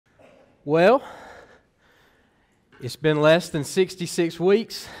Well, it's been less than 66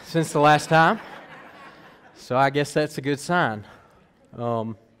 weeks since the last time, so I guess that's a good sign.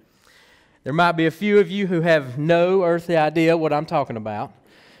 There might be a few of you who have no earthly idea what I'm talking about,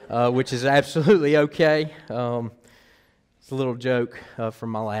 which is absolutely okay. It's a little joke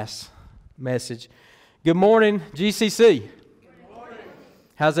from my last message. Good morning, GCC. Good morning.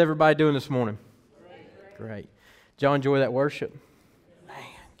 How's everybody doing this morning? Great. Did y'all enjoy that worship? Man,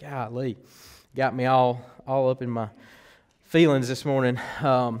 golly. Got me all up in my feelings this morning.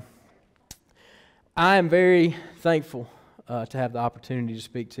 I am very thankful to have the opportunity to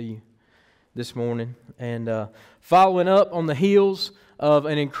speak to you this morning. And following up on the heels of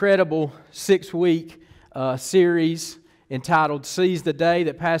an incredible 6-week series entitled Seize the Day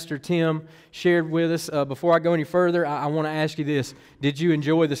that Pastor Tim shared with us. Before I go any further, I want to ask you this. Did you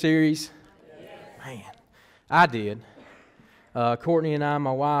enjoy the series? Yes. Man, I did. Courtney and I,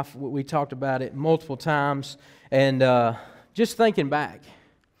 my wife, we talked about it multiple times, and just thinking back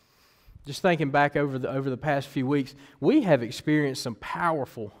over the past few weeks, we have experienced some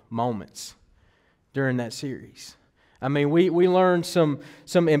powerful moments during that series. I mean, we learned some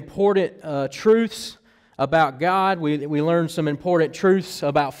important truths about God. We learned some important truths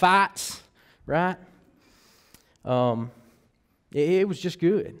about fights, right? It was just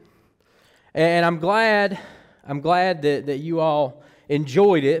good, and I'm glad that you all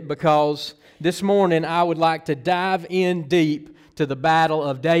enjoyed it, because this morning I would like to dive in deep to the battle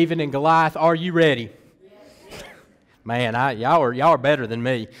of David and Goliath. Are you ready? Yes. Man, y'all are better than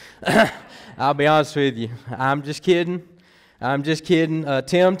me. I'll be honest with you. I'm just kidding.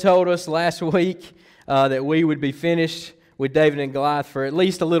 Tim told us last week that we would be finished with David and Goliath for at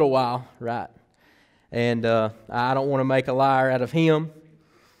least a little while, right? And I don't want to make a liar out of him.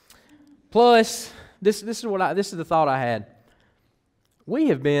 Plus, this is the thought I had. We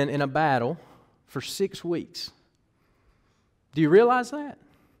have been in a battle for 6 weeks. Do you realize that?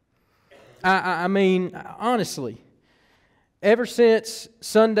 I mean, honestly, ever since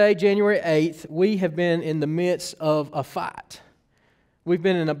Sunday, January 8th, we have been in the midst of a fight. We've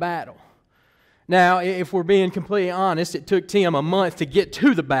been in a battle. Now, if we're being completely honest, it took Tim a month to get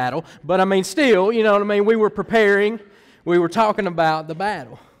to the battle, but I mean, still, you know what I mean? We were preparing, we were talking about the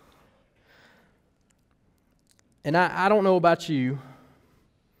battle. And I don't know about you,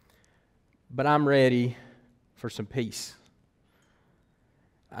 but I'm ready for some peace.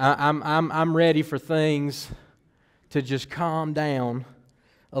 I'm ready for things to just calm down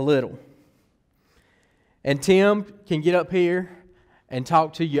a little. And Tim can get up here and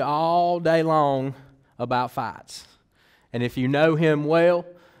talk to you all day long about fights. And if you know him well,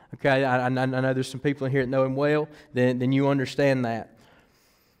 okay, I know there's some people in here that know him well, then you understand that.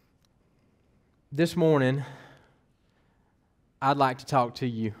 This morning, I'd like to talk to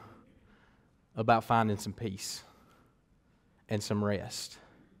you about finding some peace and some rest.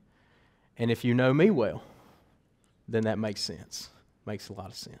 And if you know me well, then that makes sense. Makes a lot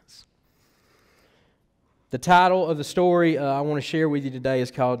of sense. The title of the story I want to share with you today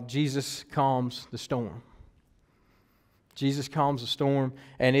is called Jesus Calms the Storm. Jesus calms the storm,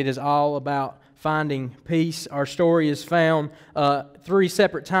 and it is all about finding peace. Our story is found 3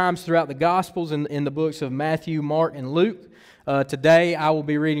 separate times throughout the Gospels in the books of Matthew, Mark, and Luke. Today I will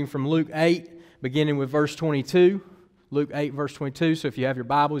be reading from Luke 8, beginning with verse 22. Luke 8, verse 22. So if you have your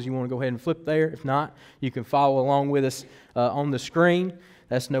Bibles, you want to go ahead and flip there. If not, you can follow along with us on the screen.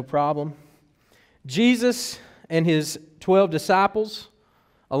 That's no problem. Jesus and his 12 disciples,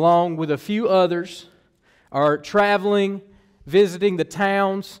 along with a few others, are traveling, visiting the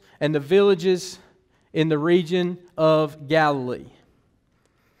towns and the villages in the region of Galilee.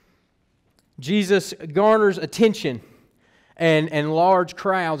 Jesus garners attention and large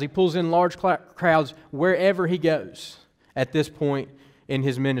crowds. He pulls in large crowds wherever he goes at this point in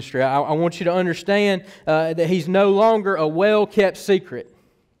his ministry. I want you to understand that he's no longer a well-kept secret.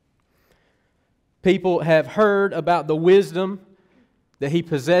 People have heard about the wisdom that he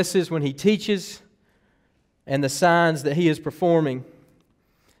possesses when he teaches and the signs that he is performing.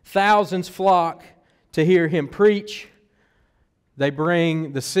 Thousands flock to hear him preach. They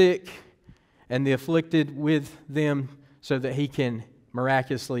bring the sick and the afflicted with them so that he can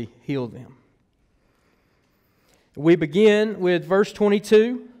miraculously heal them. We begin with verse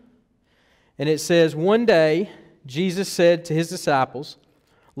 22, and it says, "One day Jesus said to his disciples,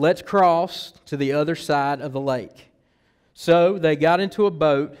 'Let's cross to the other side of the lake.' So they got into a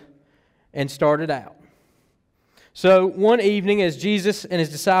boat and started out. So one evening, as Jesus and his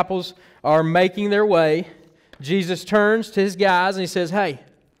disciples are making their way, Jesus turns to his guys and he says, 'Hey,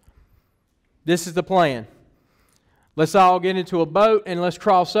 this is the plan. Let's all get into a boat and let's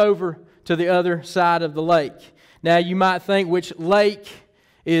cross over to the other side of the lake. Now you might think, which lake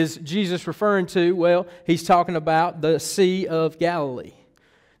is Jesus referring to? Well, he's talking about the Sea of Galilee.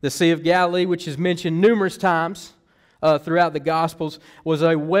 The Sea of Galilee, which is mentioned numerous times throughout the Gospels, was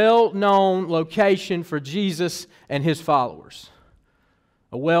a well-known location for Jesus and his followers.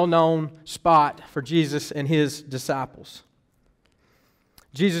 A well-known spot for Jesus and his disciples.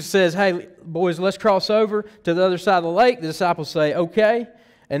 Jesus says, hey, boys, let's cross over to the other side of the lake. The disciples say, okay,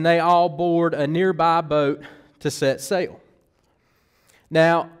 and they all board a nearby boat to set sail.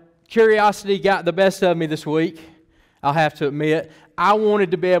 Now, curiosity got the best of me this week, I'll have to admit. I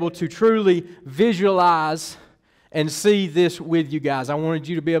wanted to be able to truly visualize and see this with you guys. I wanted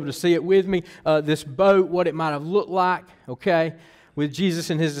you to be able to see it with me, this boat, what it might have looked like, okay, with Jesus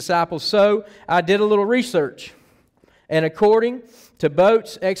and his disciples. So I did a little research. And according to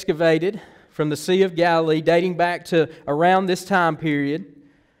boats excavated from the Sea of Galilee dating back to around this time period,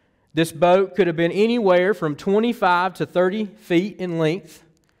 this boat could have been anywhere from 25 to 30 feet in length.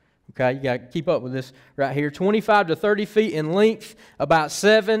 Okay, you got to keep up with this right here. 25 to 30 feet in length, about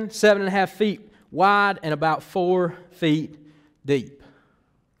 7.5 feet wide, and about 4 feet deep.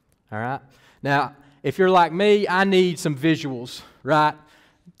 All right? Now, if you're like me, I need some visuals, right?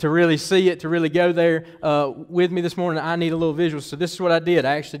 To really see it, to really go there with me this morning, I need a little visual. So this is what I did.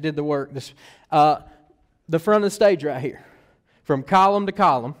 I actually did the work. The front of the stage right here, from column to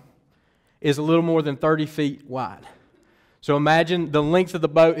column, is a little more than 30 feet wide. So imagine the length of the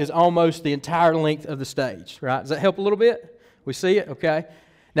boat is almost the entire length of the stage, right? Does that help a little bit? We see it? Okay.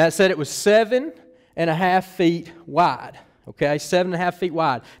 Now it said it was 7.5 feet wide. Okay, 7.5 feet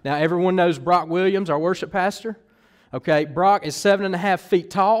wide. Now everyone knows Brock Williams, our worship pastor. Okay, Brock is 7.5 feet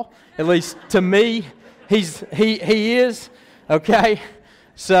tall. At least to me, he is. Okay,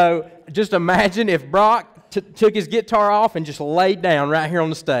 so just imagine if Brock took his guitar off and just laid down right here on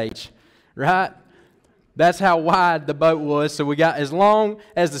the stage, right? That's how wide the boat was. So we got as long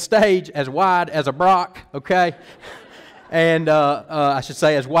as the stage, as wide as a Brock. Okay, and I should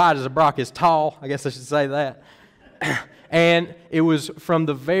say as wide as a Brock is tall. I guess I should say that. And it was from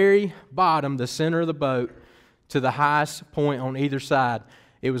the very bottom, the center of the boat, to the highest point on either side.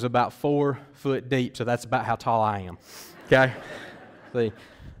 It was about 4 foot deep, so that's about how tall I am. Okay? See,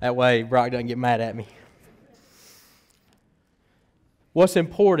 that way Brock doesn't get mad at me. What's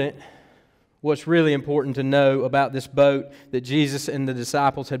really important to know about this boat that Jesus and the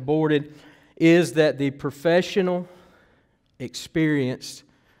disciples had boarded is that the professional, experienced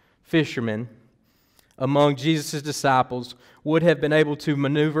fishermen among Jesus' disciples would have been able to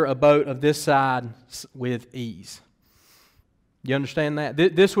maneuver a boat of this size with ease. You understand that?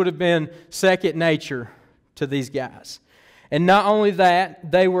 This would have been second nature to these guys. And not only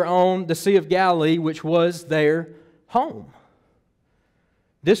that, they were on the Sea of Galilee, which was their home.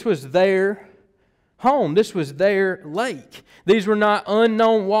 This was their home. This was their lake. These were not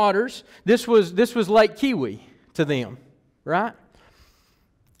unknown waters. This was Lake Kiwi to them, right?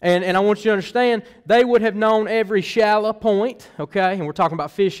 And I want you to understand, they would have known every shallow point, okay? And we're talking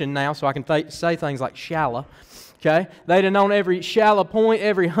about fishing now, so I can say things like shallow, okay? They'd have known every shallow point,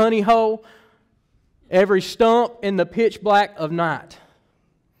 every honey hole, every stump in the pitch black of night.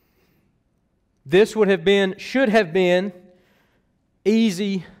 This should have been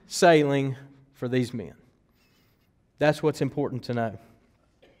easy sailing for these men. That's what's important to know.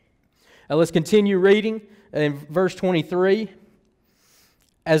 Now let's continue reading in verse 23.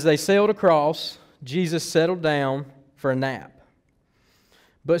 As they sailed across, Jesus settled down for a nap.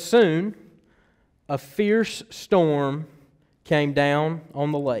 But soon, a fierce storm came down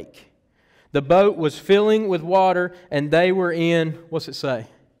on the lake. The boat was filling with water, and they were in, what's it say?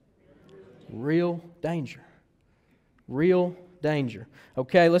 Real danger. Real danger.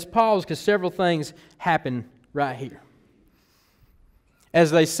 Okay, let's pause because several things happen right here. As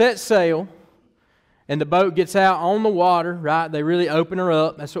they set sail, and the boat gets out on the water, right? They really open her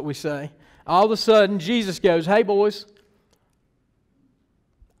up. That's what we say. All of a sudden, Jesus goes, hey, boys,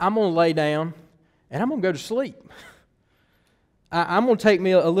 I'm going to lay down, and I'm going to go to sleep. I'm going to take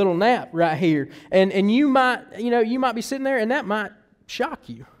me a little nap right here. And you might be sitting there, and that might shock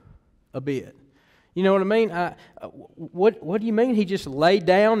you a bit. You know what I mean? What do you mean he just laid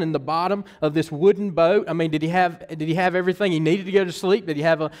down in the bottom of this wooden boat? I mean, did he have everything he needed to go to sleep? Did he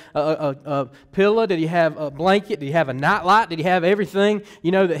have a pillow? Did he have a blanket? Did he have a nightlight? Did he have everything,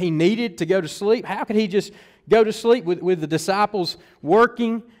 that he needed to go to sleep? How could he just go to sleep with the disciples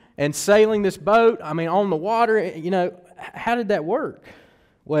working and sailing this boat? I mean, on the water, how did that work?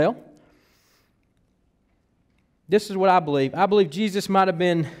 Well, this is what I believe. I believe Jesus might have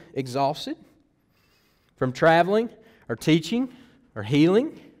been exhausted from traveling or teaching or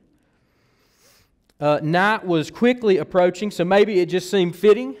healing. Night was quickly approaching, so maybe it just seemed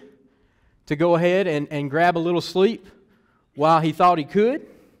fitting to go ahead and grab a little sleep while he thought he could.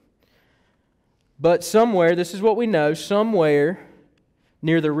 But somewhere, this is what we know, somewhere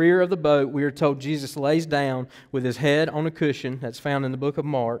near the rear of the boat, we are told Jesus lays down with his head on a cushion. That's found in the book of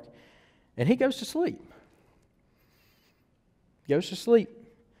Mark. And he goes to sleep. Goes to sleep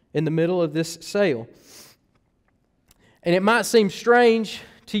in the middle of this sail. And it might seem strange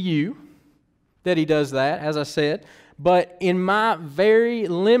to you that he does that, as I said, but in my very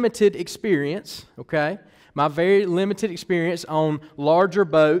limited experience, my very limited experience on larger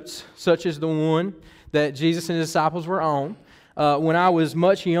boats, such as the one that Jesus and his disciples were on, when I was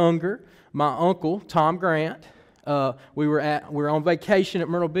much younger, my uncle, Tom Grant, we were on vacation at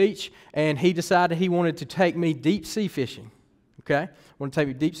Myrtle Beach, and he decided he wanted to take me deep sea fishing. Want to take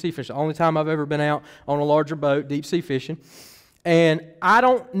me deep sea fishing. The only time I've ever been out on a larger boat, deep sea fishing. And I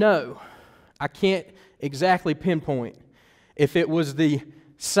don't know, I can't exactly pinpoint if it was the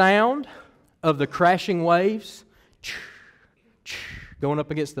sound of the crashing waves going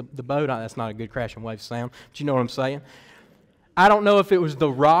up against the boat. That's not a good crashing wave sound, but you know what I'm saying. I don't know if it was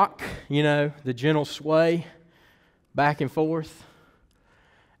the rock, the gentle sway back and forth.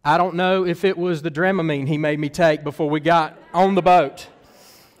 I don't know if it was the Dramamine he made me take before we got on the boat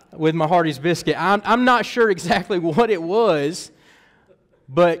with my Hardee's biscuit. I'm not sure exactly what it was,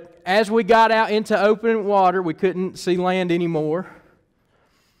 but as we got out into open water, we couldn't see land anymore.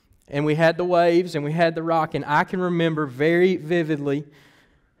 And we had the waves and we had the rock, and I can remember very vividly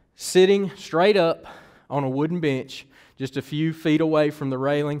sitting straight up on a wooden bench just a few feet away from the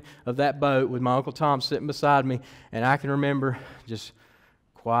railing of that boat with my Uncle Tom sitting beside me, and I can remember just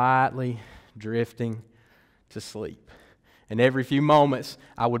quietly drifting to sleep. And every few moments,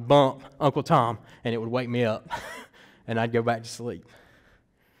 I would bump Uncle Tom, and it would wake me up, and I'd go back to sleep.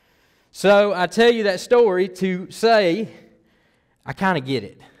 So I tell you that story to say I kind of get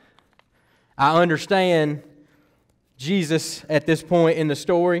it. I understand Jesus at this point in the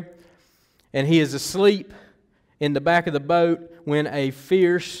story, and he is asleep in the back of the boat when a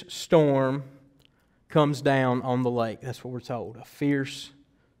fierce storm comes down on the lake. That's what we're told, a fierce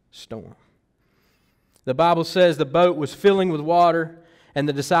storm. The Bible says the boat was filling with water, and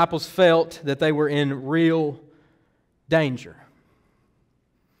the disciples felt that they were in real danger.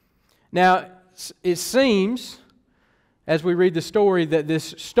 Now, it seems, as we read the story, that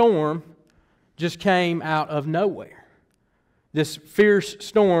this storm just came out of nowhere. This fierce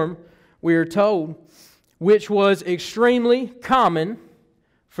storm, we are told, which was extremely common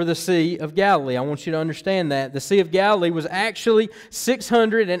for the Sea of Galilee. I want you to understand that. The Sea of Galilee was actually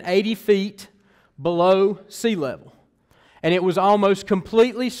 680 feet below sea level. And it was almost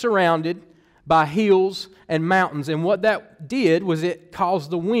completely surrounded by hills and mountains. And what that did was it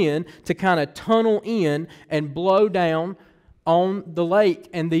caused the wind to kind of tunnel in and blow down on the lake.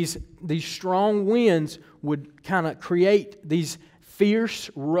 And these strong winds would kind of create these fierce,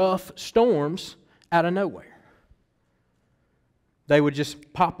 rough storms out of nowhere. They would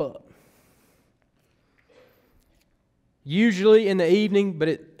just pop up. Usually in the evening,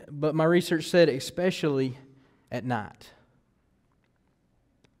 but my research said especially at night.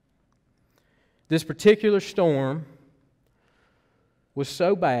 This particular storm was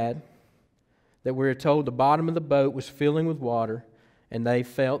so bad that we're told the bottom of the boat was filling with water, and they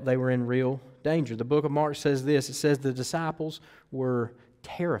felt they were in real danger. The book of Mark says this. It says the disciples were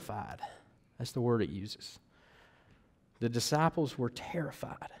terrified. That's the word it uses. The disciples were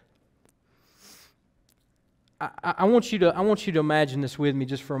terrified. I want you to imagine this with me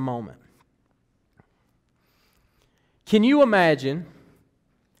just for a moment. Can you imagine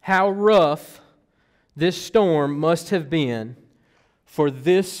how rough this storm must have been for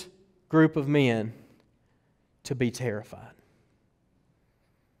this group of men to be terrified?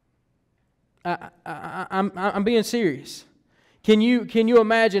 I'm being serious. Can you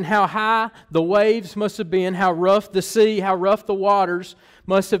imagine how high the waves must have been, how rough the sea, how rough the waters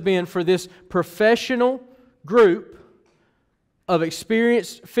must have been for this professional group of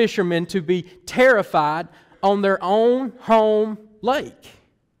experienced fishermen to be terrified on their own home lake?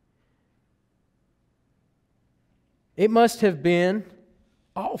 It must have been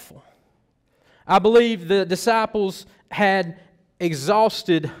awful. I believe the disciples had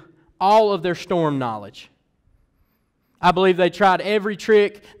exhausted all of their storm knowledge. I believe they tried every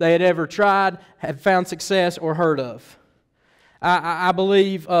trick they had ever tried, had found success, or heard of. I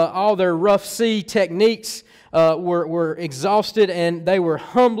believe all their rough sea techniques were exhausted, and they were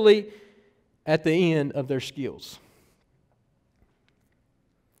humbly at the end of their skills.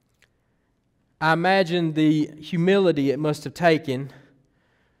 I imagine the humility it must have taken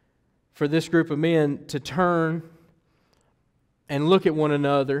for this group of men to turn and look at one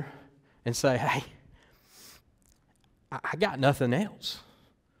another and say, hey, I got nothing else.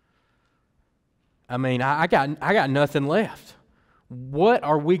 I mean, I got nothing left. What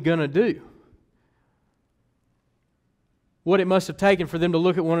are we going to do? What it must have taken for them to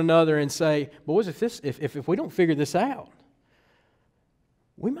look at one another and say, boys, if we don't figure this out,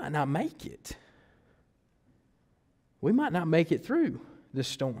 we might not make it. We might not make it through this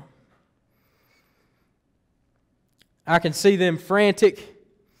storm. I can see them frantic,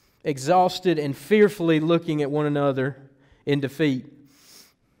 exhausted, and fearfully looking at one another in defeat.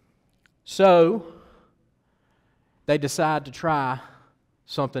 So, they decide to try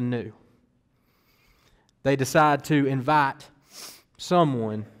something new. They decide to invite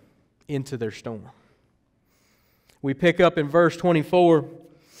someone into their storm. We pick up in verse 24,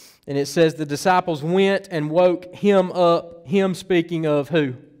 and it says, the disciples went and woke him up, him speaking of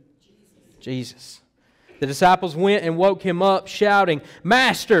who? Jesus. The disciples went and woke him up, shouting,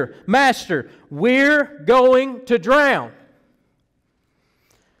 Master, Master, we're going to drown.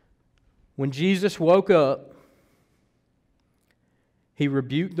 When Jesus woke up, He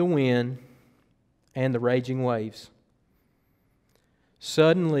rebuked the wind and the raging waves.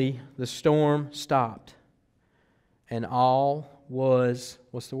 Suddenly, the storm stopped, and all was,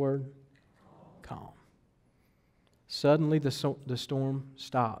 what's the word? Calm. Suddenly, the storm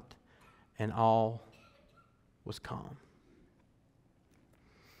stopped, and all was calm.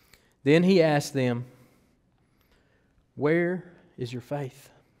 Then He asked them, where is your faith?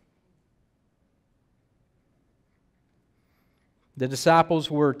 The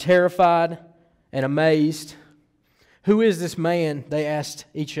disciples were terrified and amazed. Who is this man, they asked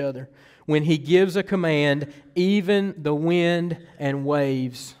each other, when He gives a command, even the wind and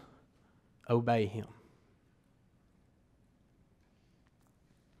waves obey Him?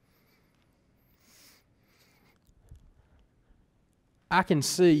 I can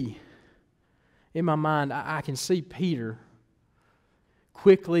see, in my mind, I can see Peter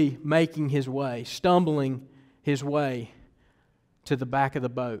quickly making his way, stumbling his way to the back of the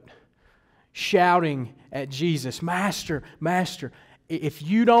boat, shouting at Jesus, Master, Master, if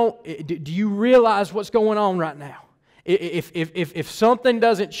you don't, do you realize what's going on right now? If something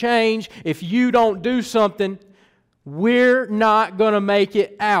doesn't change, if you don't do something, we're not going to make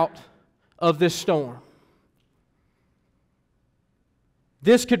it out of this storm.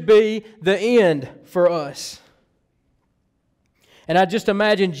 This could be the end for us. And I just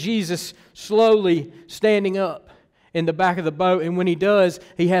imagine Jesus slowly standing up in the back of the boat, and when He does,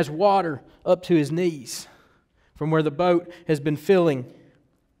 He has water up to His knees from where the boat has been filling.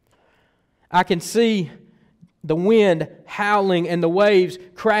 I can see the wind howling and the waves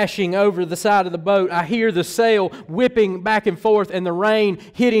crashing over the side of the boat. I hear the sail whipping back and forth and the rain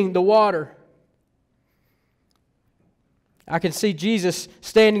hitting the water. I can see Jesus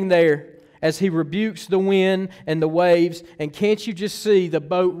standing there as He rebukes the wind and the waves, and can't you just see the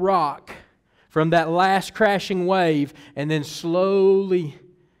boat rock from that last crashing wave, and then slowly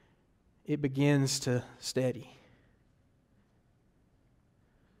it begins to steady.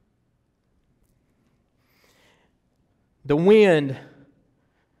 The wind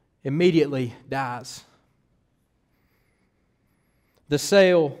immediately dies. The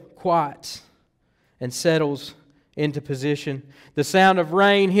sail quiets and settles into position. The sound of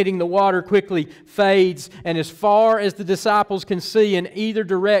rain hitting the water quickly fades, and as far as the disciples can see in either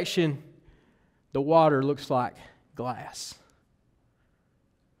direction, the water looks like glass.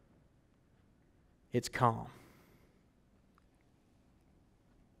 It's calm.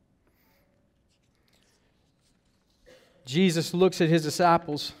 Jesus looks at His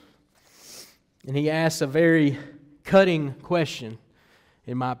disciples and He asks a very cutting question,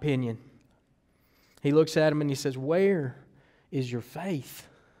 in my opinion. He looks at them and He says, where is your faith?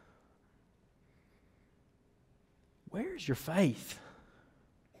 Where is your faith?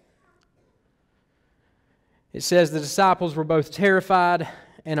 It says the disciples were both terrified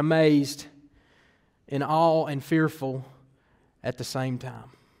and amazed, in awe and fearful at the same time.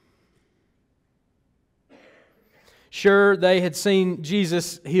 Sure, they had seen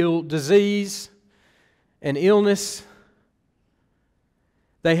Jesus heal disease and illness.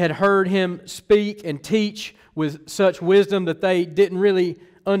 They had heard Him speak and teach with such wisdom that they didn't really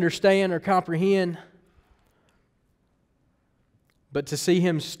understand or comprehend. But to see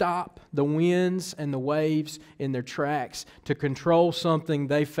Him stop the winds and the waves in their tracks to control something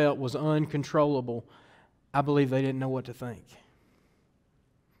they felt was uncontrollable, I believe they didn't know what to think.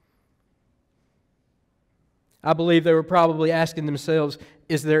 I believe they were probably asking themselves,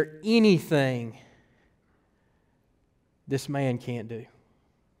 is there anything this man can't do?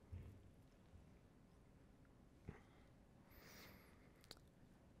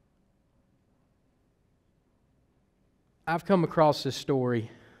 I've come across this story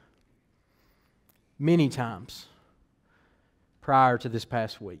many times prior to this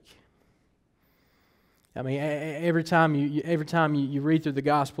past week. I mean, every time you read through the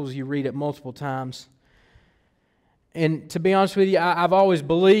Gospels, you read it multiple times. And to be honest with you, I've always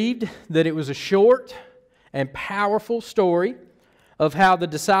believed that it was a short and powerful story of how the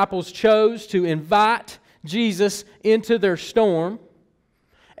disciples chose to invite Jesus into their storm.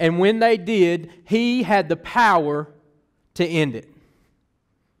 And when they did, He had the power to end it.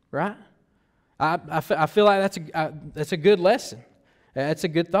 Right? I feel like that's a good lesson. That's a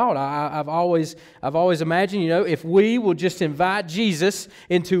good thought. I've always imagined, if we will just invite Jesus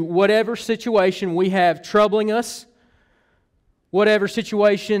into whatever situation we have troubling us, whatever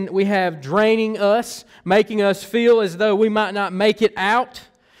situation we have draining us, making us feel as though we might not make it out,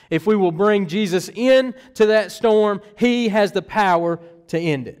 if we will bring Jesus into that storm, He has the power to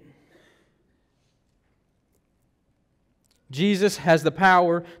end it. Jesus has the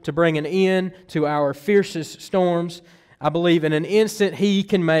power to bring an end to our fiercest storms. I believe in an instant He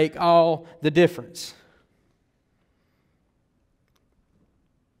can make all the difference.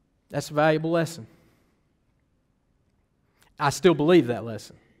 That's a valuable lesson. I still believe that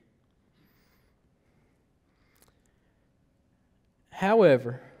lesson.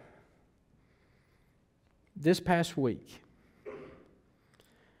 However, this past week,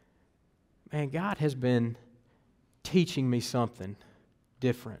 man, God has been teaching me something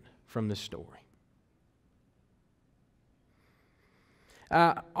different from this story.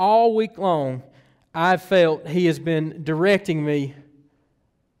 All week long, I've felt He has been directing me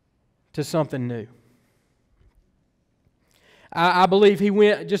to something new. I believe He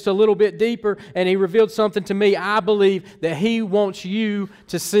went just a little bit deeper and He revealed something to me I believe that He wants you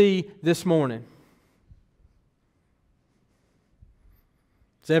to see this morning.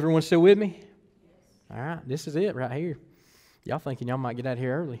 Is everyone still with me? All right, this is it right here. Y'all thinking y'all might get out of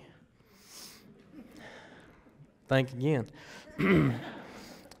here early. Think again.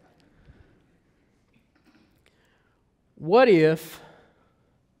 What if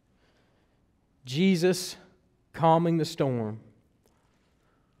Jesus calming the storm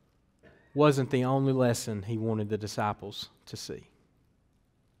wasn't the only lesson He wanted the disciples to see?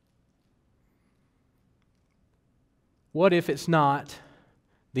 What if it's not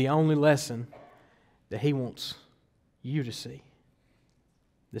the only lesson that He wants you to see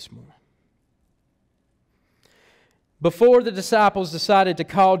this morning? Before the disciples decided to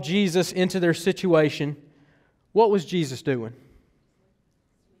call Jesus into their situation, what was Jesus doing?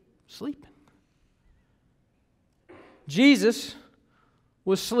 Sleeping. Jesus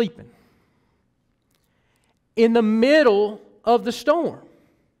was sleeping in the middle of the storm,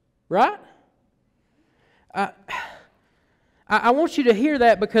 right? I want you to hear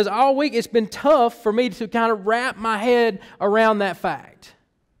that because all week it's been tough for me to kind of wrap my head around that fact.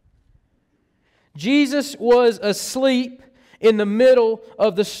 Jesus was asleep in the middle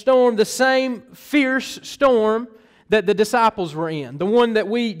of the storm, the same fierce storm that the disciples were in, the one that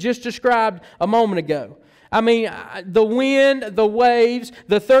we just described a moment ago. I mean, the wind, the waves,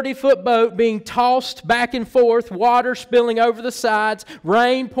 the 30-foot boat being tossed back and forth, water spilling over the sides,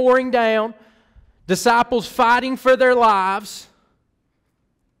 rain pouring down, disciples fighting for their lives.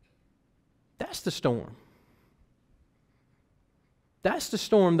 That's the storm. That's the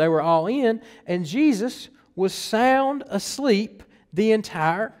storm they were all in, and Jesus was sound asleep the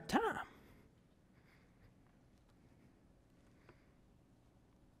entire time.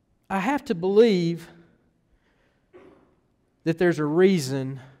 I have to believe that there's a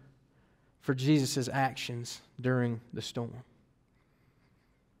reason for Jesus' actions during the storm.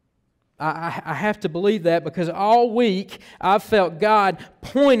 I have to believe that because all week I've felt God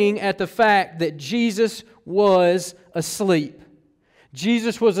pointing at the fact that Jesus was asleep.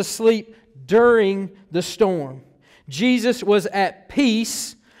 Jesus was asleep during the storm. Jesus was at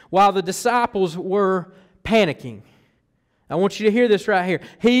peace while the disciples were panicking. I want you to hear this right here.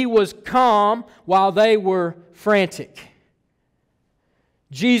 He was calm while they were frantic.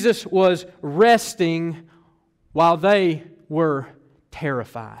 Jesus was resting while they were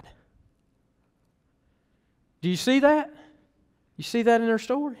terrified. Do you see that? You see that in their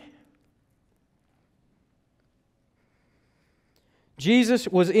story? Jesus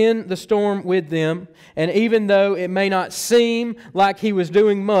was in the storm with them, and even though it may not seem like He was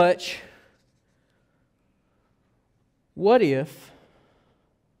doing much, what if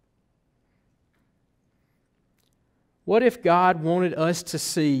God wanted us to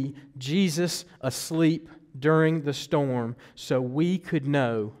see Jesus asleep during the storm so we could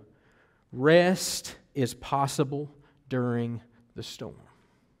know rest is possible during the storm?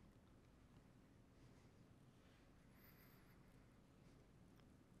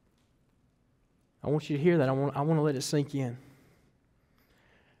 I want you to hear that. I want to let it sink in.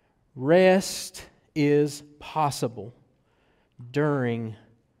 Rest is possible during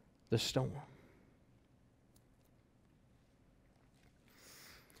the storm.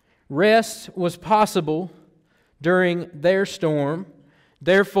 Rest was possible during their storm.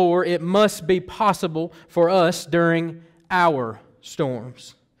 Therefore, it must be possible for us during our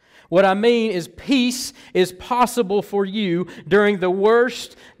storms. What I mean is peace is possible for you during the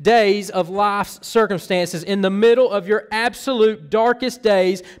worst days of life's circumstances. In the middle of your absolute darkest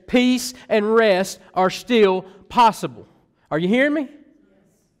days, peace and rest are still possible. Are you hearing me?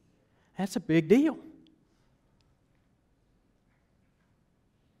 That's a big deal.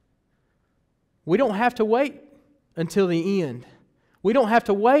 We don't have to wait until the end. We don't have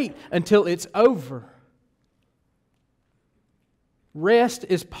to wait until it's over. Rest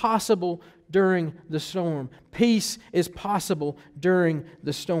is possible during the storm. Peace is possible during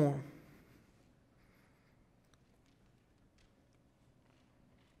the storm.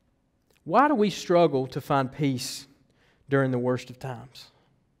 Why do we struggle to find peace during the worst of times?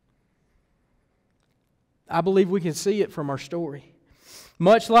 I believe we can see it from our story.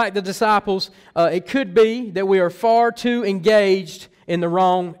 Much like the disciples, it could be that we are far too engaged in the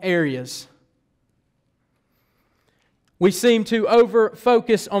wrong areas. We seem to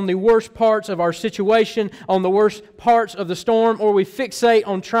over-focus on the worst parts of our situation, on the worst parts of the storm, or we fixate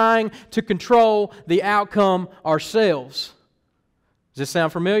on trying to control the outcome ourselves. Does this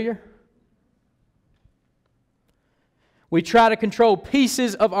sound familiar? We try to control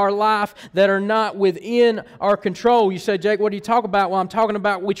pieces of our life that are not within our control. You say, Jake, what do you talk about? Well, I'm talking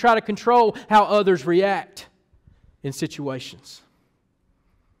about we try to control how others react in situations.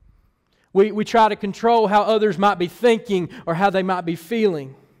 We try to control how others might be thinking or how they might be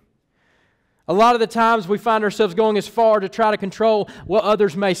feeling. A lot of the times we find ourselves going as far to try to control what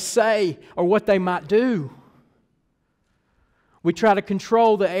others may say or what they might do. We try to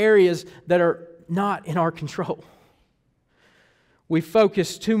control the areas that are not in our control. We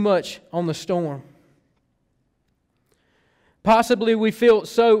focus too much on the storm. Possibly we feel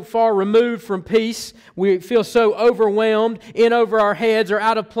so far removed from peace, we feel so overwhelmed, in over our heads or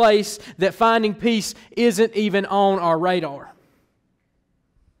out of place, that finding peace isn't even on our radar.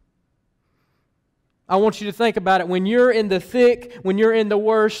 I want you to think about it. When you're in the thick, when you're in the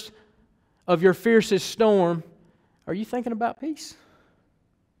worst of your fiercest storm, are you thinking about peace?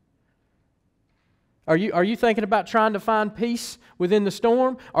 Are you thinking about trying to find peace within the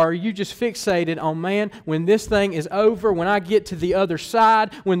storm? Or are you just fixated on, man, when this thing is over, when I get to the other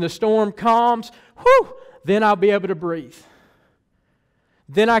side, when the storm calms, then I'll be able to breathe.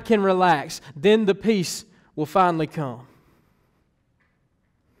 Then I can relax. Then the peace will finally come.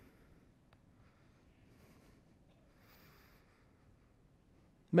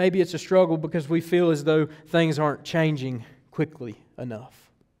 Maybe it's a struggle because we feel as though things aren't changing quickly enough.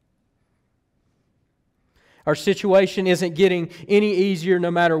 Our situation isn't getting any easier no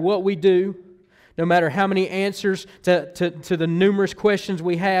matter what we do, no matter how many answers to the numerous questions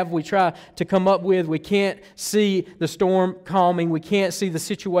we have, we try to come up with. We can't see the storm calming. We can't see the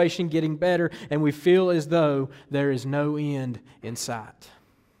situation getting better, and we feel as though there is no end in sight.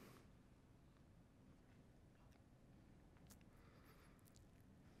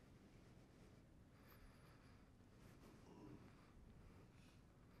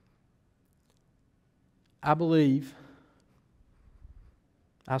 I believe,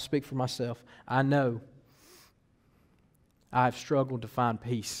 I'll speak for myself, I know I've struggled to find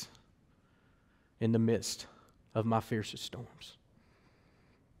peace in the midst of my fiercest storms.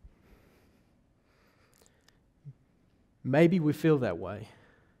 Maybe we feel that way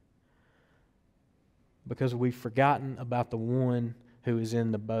because we've forgotten about the one who is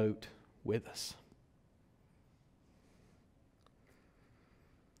in the boat with us.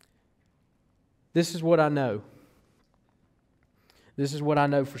 This is what I know. This is what I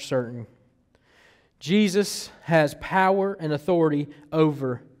know for certain. Jesus has power and authority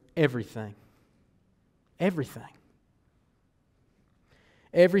over everything. Everything.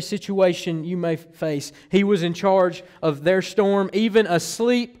 Every situation you may face, He was in charge of their storm. Even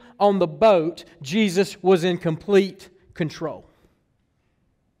asleep on the boat, Jesus was in complete control.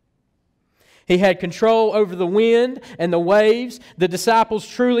 He had control over the wind and the waves. The disciples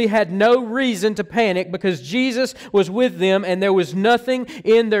truly had no reason to panic because Jesus was with them and there was nothing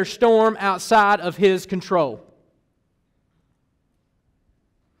in their storm outside of His control.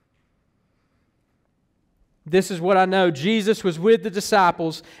 This is what I know. Jesus was with the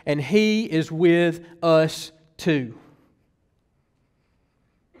disciples and He is with us too.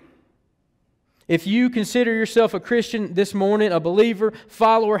 If you consider yourself a Christian this morning, a believer,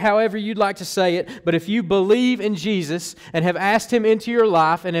 follower, however you'd like to say it, but if you believe in Jesus and have asked Him into your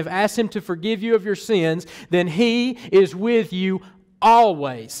life and have asked Him to forgive you of your sins, then He is with you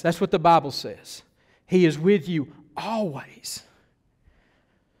always. That's what the Bible says. He is with you always.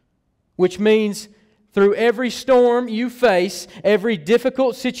 Which means through every storm you face, every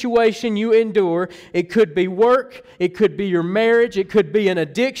difficult situation you endure, it could be work, it could be your marriage, it could be an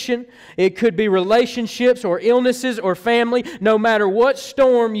addiction, it could be relationships or illnesses or family. No matter what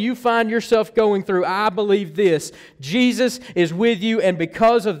storm you find yourself going through, I believe this: Jesus is with you, and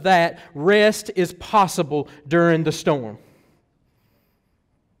because of that, rest is possible during the storm.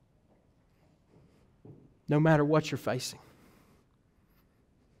 No matter what you're facing.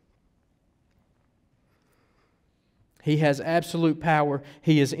 He has absolute power.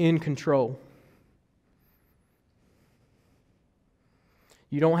 He is in control.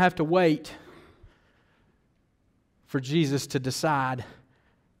 You don't have to wait for Jesus to decide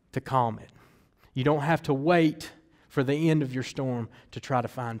to calm it. You don't have to wait for the end of your storm to try to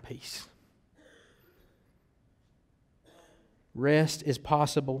find peace. Rest is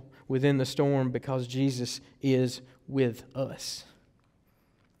possible within the storm because Jesus is with us.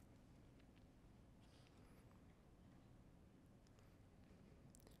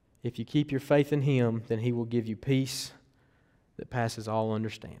 If you keep your faith in Him, then He will give you peace that passes all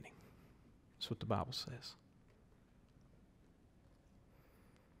understanding. That's what the Bible says.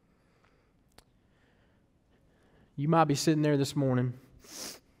 You might be sitting there this morning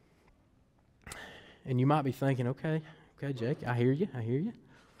and you might be thinking, okay, Jake, I hear you.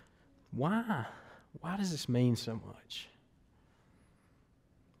 Why? Why does this mean so much?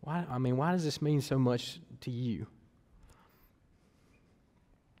 Why does this mean so much to you?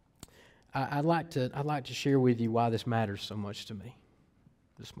 I'd like to share with you why this matters so much to me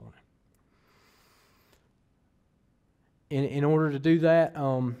this morning. In order to do that,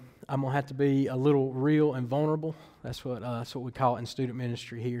 I'm going to have to be a little real and vulnerable. That's what we call it in student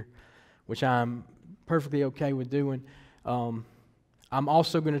ministry here, which I'm perfectly okay with doing. I'm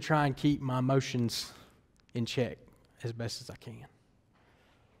also going to try and keep my emotions in check as best as I can.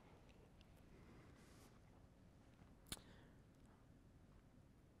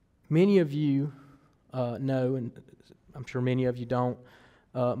 Many of you know, and I'm sure many of you don't,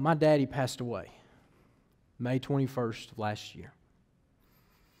 my daddy passed away May 21st of last year.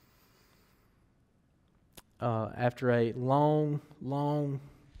 After a long,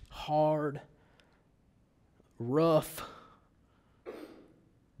 hard, rough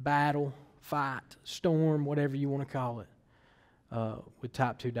battle, fight, storm, whatever you want to call it, with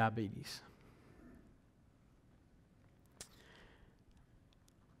type 2 diabetes.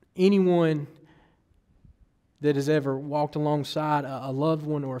 Anyone that has ever walked alongside a loved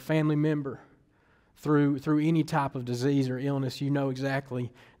one or a family member through any type of disease or illness, you know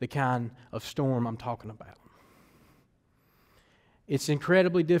exactly the kind of storm I'm talking about. It's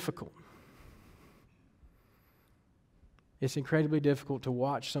incredibly difficult. It's incredibly difficult to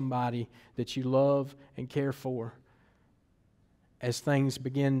watch somebody that you love and care for as things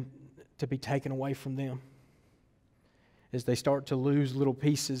begin to be taken away from them, as they start to lose little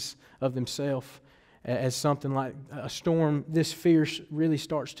pieces of themselves, as something like a storm this fierce really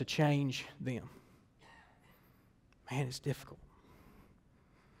starts to change them. Man, it's difficult.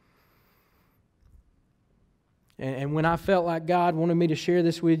 And when I felt like God wanted me to share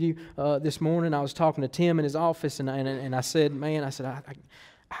this with you this morning, I was talking to Tim in his office, and I said,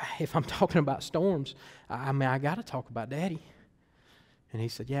 if I'm talking about storms, I got to talk about Daddy. And he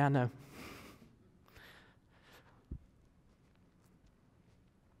said, yeah, I know.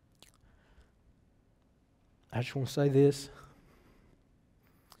 I just want to say this.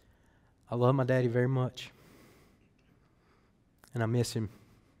 I love my daddy very much. And I miss him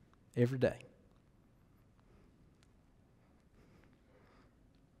every day.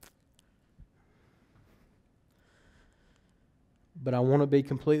 But I want to be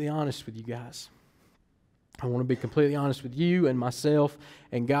completely honest with you guys. I want to be completely honest with you and myself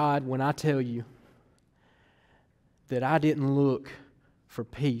and God when I tell you that I didn't look for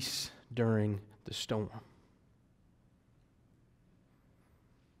peace during the storm.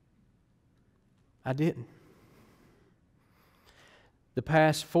 I didn't. The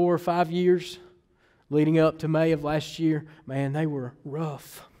past 4 or 5 years leading up to May of last year, man, they were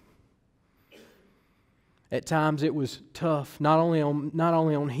rough. At times it was tough, not only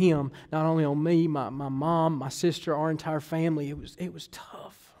on him, not only on me, my mom, my sister, our entire family. It was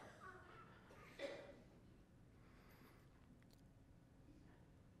tough.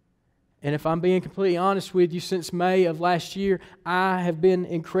 And if I'm being completely honest with you, since May of last year, I have been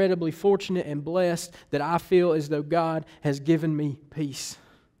incredibly fortunate and blessed that I feel as though God has given me peace.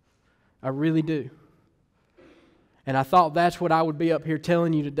 I really do. And I thought that's what I would be up here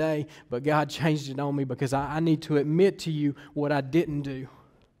telling you today, but God changed it on me because I need to admit to you what I didn't do.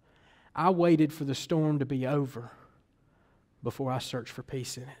 I waited for the storm to be over before I searched for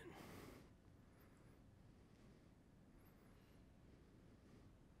peace in it.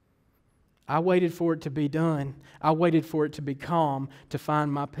 I waited for it to be done. I waited for it to be calm to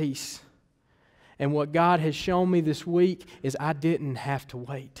find my peace. And what God has shown me this week is I didn't have to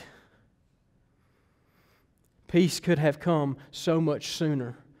wait. Peace could have come so much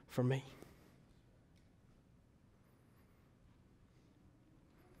sooner for me.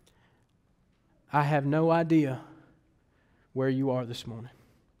 I have no idea where you are this morning.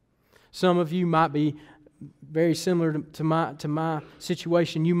 Some of you might be very similar to my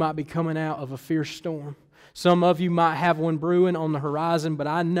situation. You might be coming out of a fierce storm. Some of you might have one brewing on the horizon, but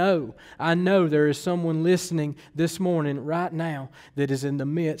I know there is someone listening this morning, right now, that is in the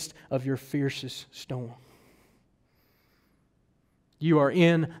midst of your fiercest storm. You are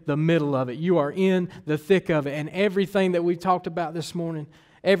in the middle of it. You are in the thick of it. And everything that we've talked about this morning,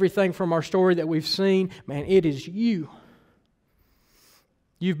 everything from our story that we've seen, man, it is you.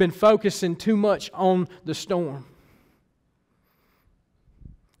 You've been focusing too much on the storm.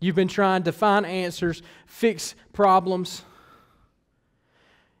 You've been trying to find answers, fix problems.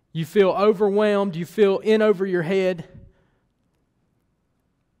 You feel overwhelmed. You feel in over your head.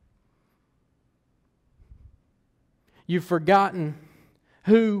 You've forgotten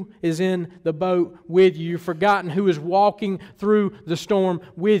who is in the boat with you. You've forgotten who is walking through the storm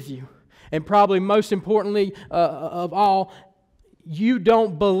with you. And probably most importantly of all, you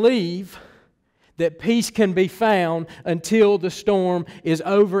don't believe that peace can be found until the storm is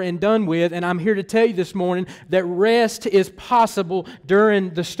over and done with. And I'm here to tell you this morning that rest is possible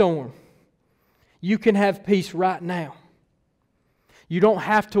during the storm. You can have peace right now. You don't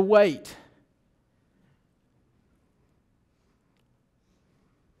have to wait.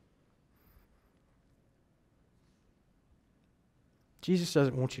 Jesus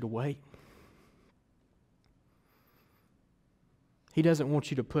doesn't want you to wait. He doesn't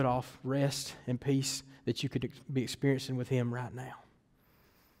want you to put off rest and peace that you could be experiencing with Him right now.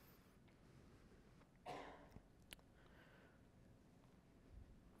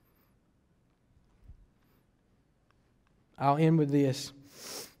 I'll end with this.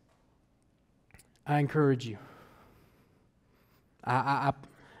 I encourage you. I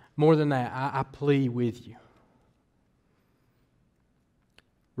more than that, I plead with you.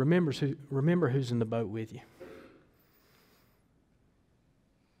 Remember who's in the boat with you.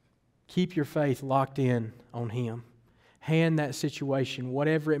 Keep your faith locked in on Him. Hand that situation,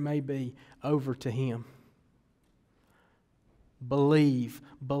 whatever it may be, over to Him. Believe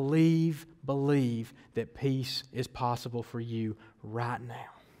that peace is possible for you right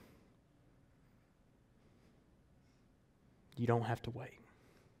now. You don't have to wait.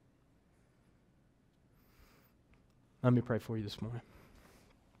 Let me pray for you this morning.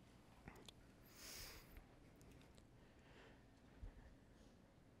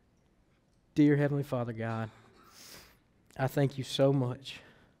 Dear Heavenly Father God, I thank you so much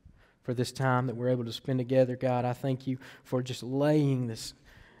for this time that we're able to spend together, God. I thank you for just laying this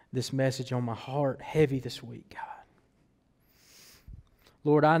message on my heart heavy this week, God.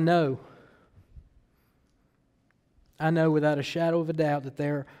 Lord, I know without a shadow of a doubt that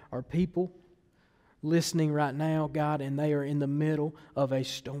there are people listening right now, God, and they are in the middle of a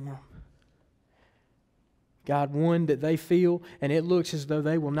storm. God, one that they feel, and it looks as though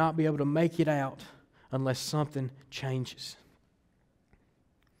they will not be able to make it out unless something changes.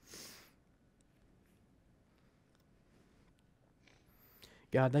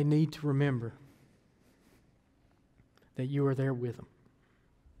 God, they need to remember that you are there with them.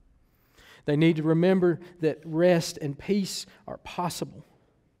 They need to remember that rest and peace are possible.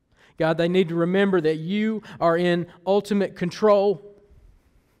 God, they need to remember that you are in ultimate control.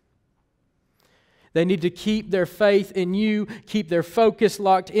 They need to keep their faith in you, keep their focus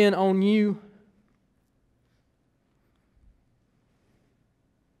locked in on you.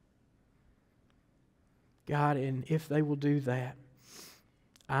 God, and if they will do that,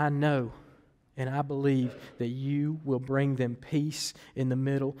 I know and I believe that you will bring them peace in the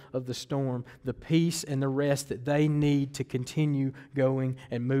middle of the storm, the peace and the rest that they need to continue going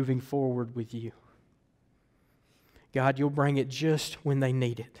and moving forward with you. God, you'll bring it just when they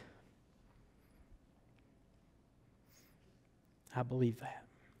need it. I believe that.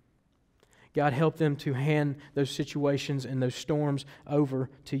 God, help them to hand those situations and those storms over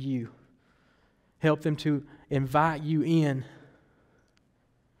to you. Help them to invite you in,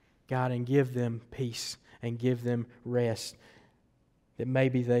 God, and give them peace and give them rest that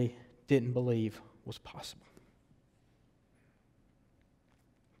maybe they didn't believe was possible.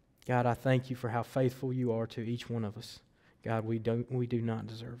 God, I thank you for how faithful you are to each one of us. God, we do not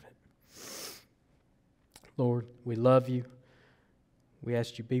deserve it. Lord, we love you. We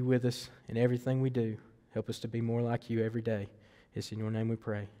ask you to be with us in everything we do. Help us to be more like you every day. It's in your name we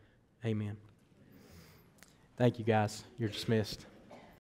pray. Amen. Thank you, guys. You're dismissed.